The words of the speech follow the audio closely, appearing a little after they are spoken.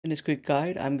In this quick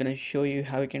guide, I'm going to show you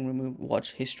how you can remove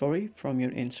watch history from your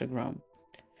Instagram.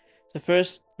 So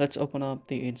first, let's open up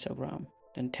the Instagram.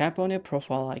 Then tap on your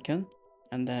profile icon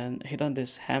and then hit on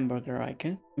this hamburger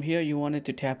icon. From here, you wanted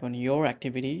to tap on your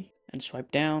activity and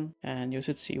swipe down and you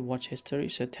should see watch history.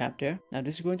 So tap there. Now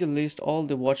this is going to list all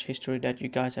the watch history that you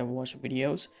guys have watched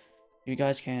videos. You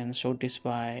guys can sort this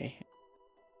by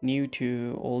new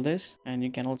to oldest, and you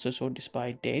can also sort this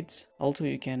by dates. Also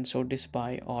you can sort this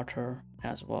by author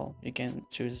as well. You can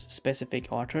choose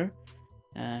specific author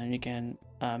and you can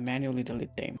manually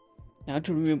delete them. Now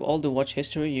to remove all the watch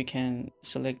history, you can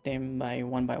select them by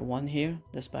one here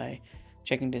just by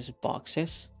checking these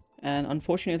boxes. And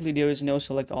unfortunately there is no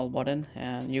select all button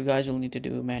and you guys will need to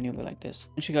do manually like this.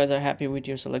 Once you guys are happy with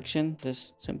your selection,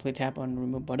 just simply tap on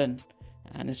remove button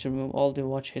and it's remove all the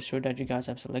watch history that you guys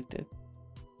have selected.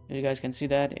 You guys can see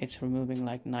that it's removing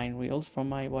like 9 reels from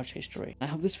my watch history. I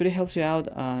hope this video helps you out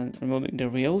on removing the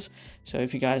reels. So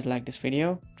if you guys like this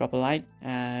video, drop a like,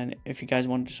 and if you guys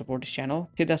want to support this channel,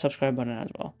 hit that subscribe button as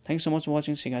well. Thanks so much for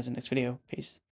watching. See you guys in the next video. Peace.